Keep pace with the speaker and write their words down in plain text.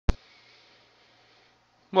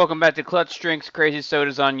Welcome back to Clutch Drinks Crazy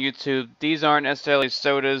Sodas on YouTube. These aren't necessarily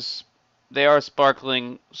sodas. They are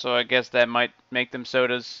sparkling, so I guess that might make them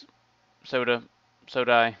sodas.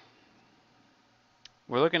 Sodai.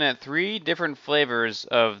 We're looking at 3 different flavors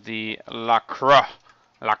of the La Croix.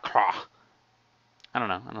 La Croix. I don't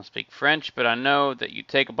know. I don't speak French, but I know that you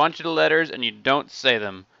take a bunch of the letters and you don't say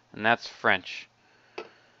them, and that's French.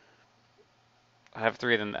 I have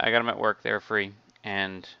 3 of them. I got them at work. They're free,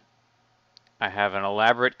 and I have an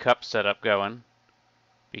elaborate cup setup going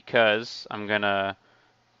because I'm gonna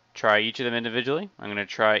try each of them individually. I'm going to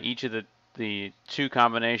try each of the 2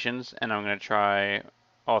 combinations, and I'm going to try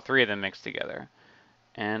all 3 of them mixed together.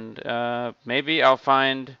 And maybe I'll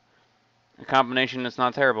find a combination that's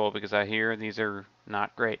not terrible, because I hear these are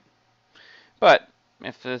not great. But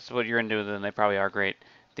if this is what you're into, then they probably are great.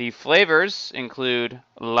 The flavors include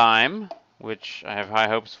lime, which I have high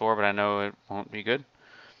hopes for, but I know it won't be good.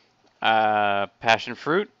 Passion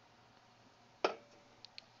fruit,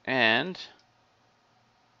 and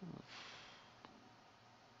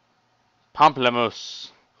pamplemousse,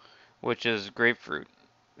 which is grapefruit.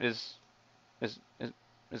 Is is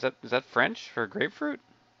is is that French for grapefruit?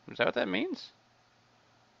 Is that what that means?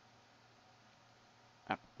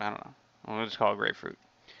 I don't know. We'll just call it grapefruit.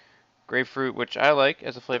 Grapefruit, which I like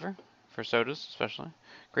as a flavor for sodas, especially.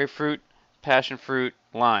 Grapefruit, passion fruit,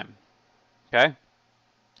 lime. Okay.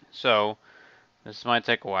 So this might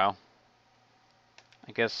take a while.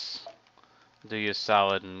 I guess I'll do you a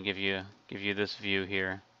solid and give you this view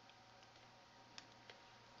here.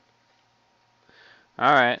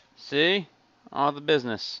 All right. See? All the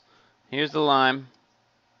business. Here's the lime.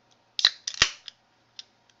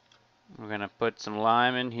 We're gonna put some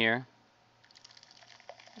lime in here,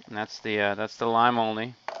 and that's the lime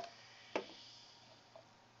only.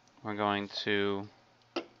 We're going to.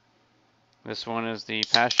 This one is the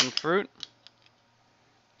passion fruit.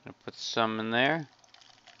 I'm gonna put some in there.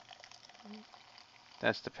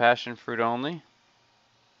 That's the passion fruit only.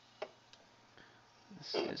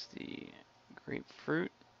 This is the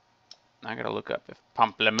grapefruit. I gotta look up if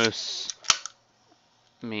pamplemousse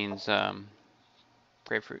means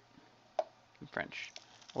grapefruit in French,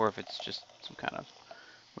 or if it's just some kind of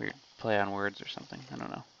weird play on words or something. I don't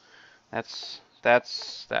know. That's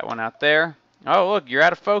that one out there. Oh, look, you're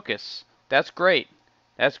out of focus. That's great.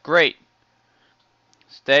 That's great.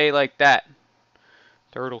 Stay like that.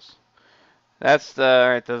 Turtles. That's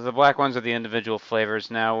alright, the black ones are the individual flavors.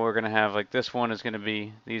 Now we're going to have, like, this one is going to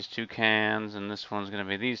be these 2 cans, and this one's going to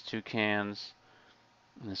be these 2 cans,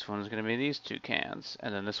 and this one's going to be these 2 cans.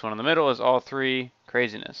 And then this one in the middle is all 3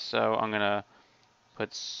 craziness. So I'm going to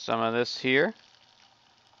put some of this here,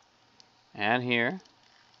 and here,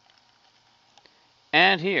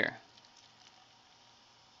 and here.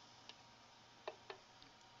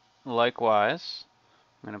 Likewise,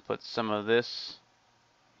 I'm going to put some of this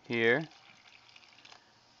here,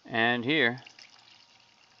 and here.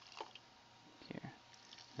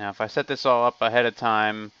 Now, if I set this all up ahead of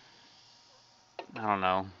time, I don't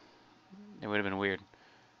know, it would have been weird.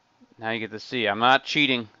 Now you get to see. I'm not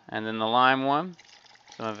cheating. And then the lime one,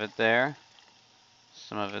 some of it there,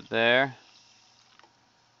 some of it there,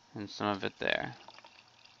 and some of it there.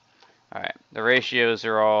 Alright, the ratios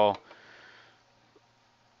are all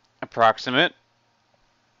approximate.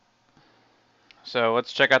 So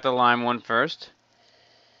let's check out the lime one first.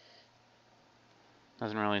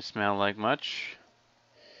 Doesn't really smell like much.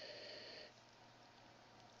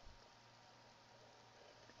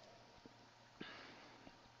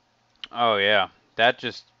 Oh yeah, that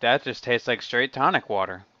just tastes like straight tonic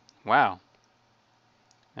water. Wow.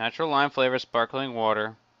 Natural lime flavor, sparkling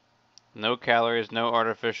water. No calories, no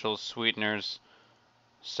artificial sweeteners.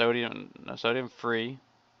 Sodium free.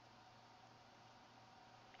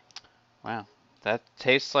 Wow. That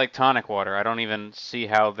tastes like tonic water. I don't even see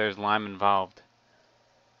how there's lime involved.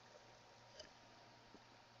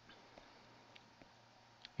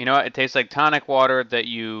 You know what? It tastes like tonic water that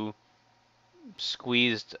you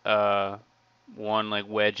squeezed one like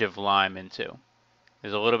wedge of lime into.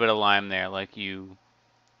 There's a little bit of lime there, like you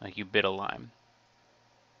bit a lime.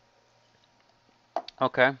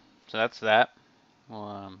 Okay, so that's that.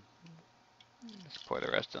 Well, let's pour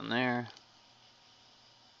the rest in there.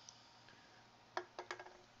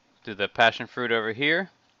 Do the passion fruit over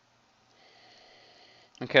here.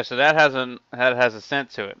 Okay, so that has a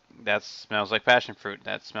scent to it. That smells like passion fruit.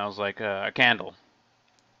 That smells like a candle.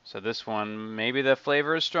 So this one, maybe the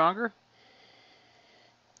flavor is stronger.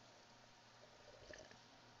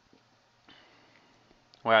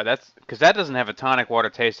 Wow, that's because that doesn't have a tonic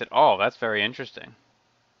water taste at all. That's very interesting.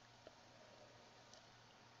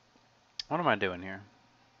 What am I doing here?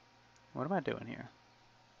 What am I doing here?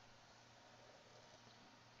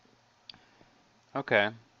 Okay.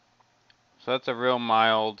 So that's a real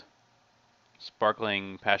mild,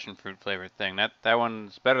 sparkling passion fruit flavored thing. That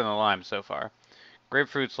one's better than the lime so far.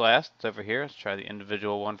 Grapefruit's last. It's over here. Let's try the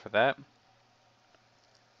individual one for that.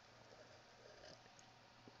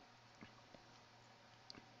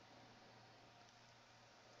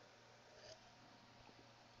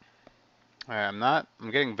 Alright,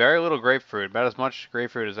 I'm getting very little grapefruit, about as much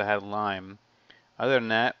grapefruit as I had lime. Other than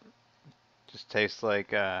that, just tastes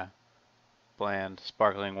like bland,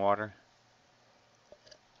 sparkling water.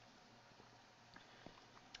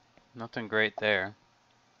 Nothing great there.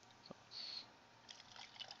 So let's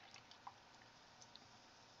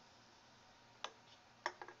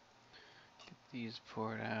get these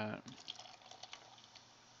poured out.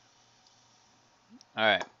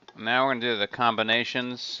 Alright, now we're going to do the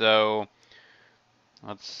combinations. So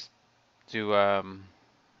let's do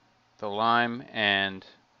the lime and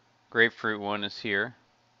grapefruit one is here.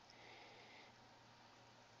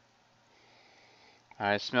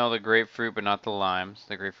 I smell the grapefruit but not the limes.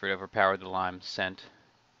 The grapefruit overpowered the lime scent.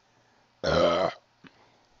 Yeah,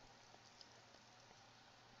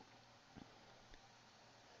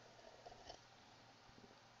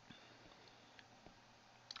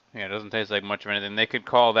 it doesn't taste like much of anything. They could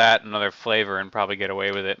call that another flavor and probably get away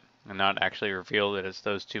with it and not actually reveal that it's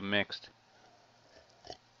those two mixed.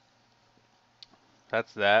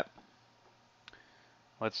 That's that.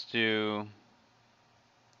 Let's do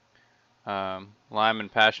lime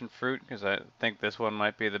and passion fruit because I think this one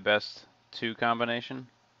might be the best two combination.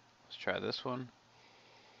 Let's try this one.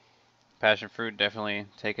 Passion fruit definitely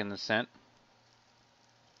taking the scent.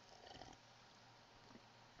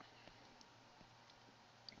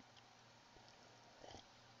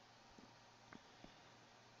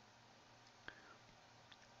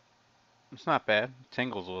 It's not bad. It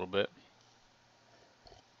tingles a little bit.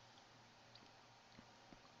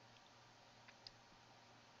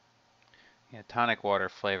 Yeah, tonic water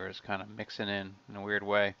flavor is kind of mixing in a weird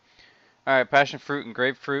way. Alright, passion fruit and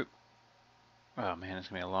grapefruit. Oh man, it's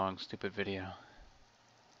going to be a long, stupid video.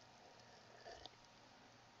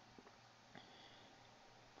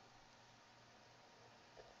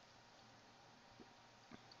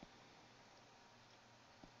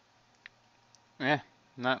 Yeah,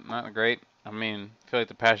 not great. I mean, I feel like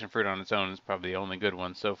the passion fruit on its own is probably the only good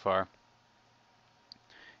one so far.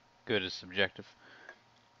 Good is subjective.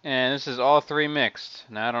 And this is all three mixed.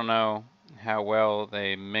 Now I don't know how well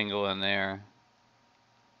they mingle in there.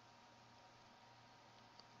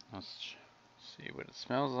 Let's see what it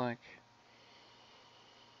smells like.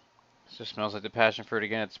 It just smells like the passion fruit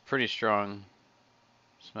again. It's a pretty strong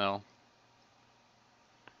smell.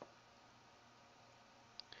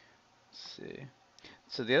 Let's see.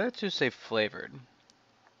 So the other two say flavored.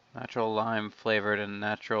 Natural lime flavored and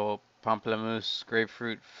natural pamplemousse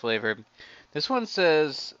grapefruit flavored. This one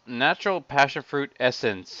says natural passion fruit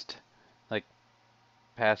essenced. Like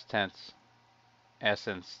past tense.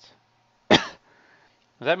 Essenced.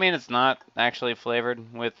 Does that mean it's not actually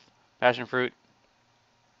flavored with passion fruit?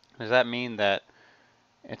 Does that mean that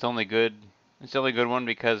it's only good? It's the only good one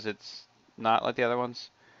because it's not like the other ones?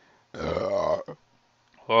 Oh,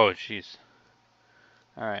 jeez.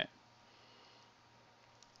 All right.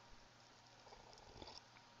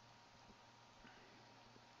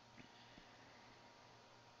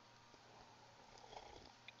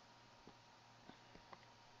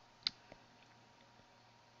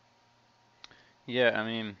 Yeah, I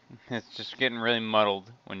mean, it's just getting really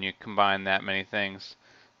muddled when you combine that many things.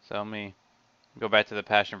 So let me go back to the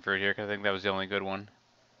passion fruit here because I think that was the only good one.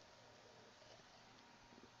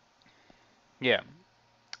 Yeah,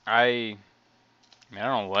 I mean, I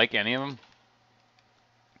don't like any of them,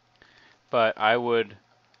 but I would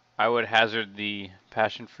hazard the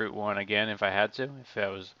passion fruit one again if I had to. If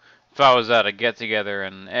I was at a get together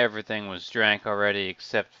and everything was drank already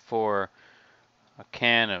except for a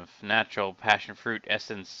can of natural passion fruit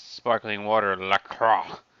essence sparkling water La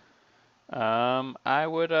Croix. I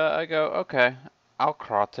would I go, okay, I'll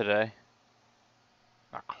craw today.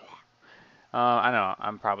 La Croix. I know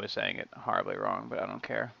I'm probably saying it horribly wrong, but I don't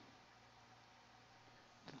care.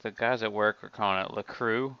 The guys at work are calling it La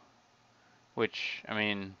Croix, which I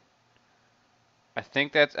mean, I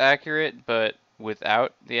think that's accurate, but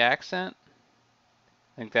without the accent.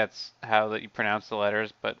 I think that's how that you pronounce the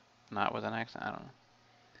letters, but not with an accent. I don't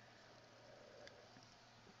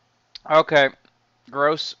know. Okay,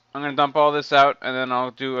 gross. I'm gonna dump all this out, and then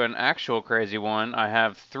I'll do an actual crazy one. I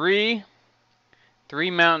have three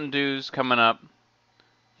Mountain Dews coming up,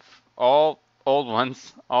 all old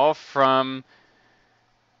ones, all from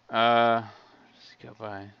let's go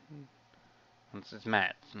by. It's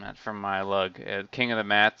Matt. It's Matt from my lug. King of the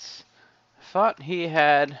Mats. thought he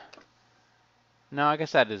had... No, I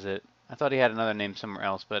guess that is it. I thought he had another name somewhere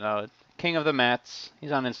else, but no, King of the Mats.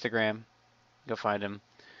 He's on Instagram. Go find him.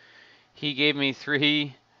 He gave me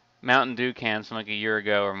 3 Mountain Dew cans from like a year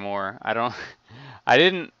ago or more. I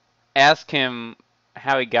didn't ask him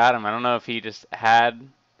how he got them. I don't know if he just had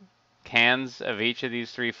cans of each of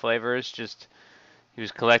these 3 flavors. Just he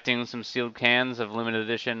was collecting some sealed cans of limited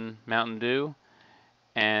edition Mountain Dew,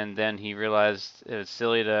 and then he realized it was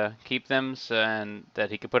silly to keep them, and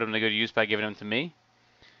that he could put them to good use by giving them to me.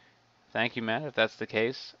 Thank you, Matt, if that's the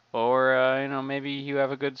case. Or, maybe you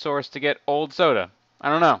have a good source to get old soda. I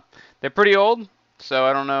don't know. They're pretty old, so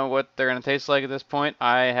I don't know what they're going to taste like at this point.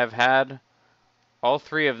 I have had all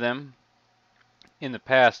 3 of them in the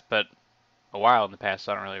past, but a while in the past,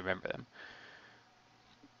 so I don't really remember them.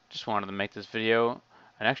 Just wanted to make this video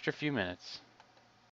an extra few minutes.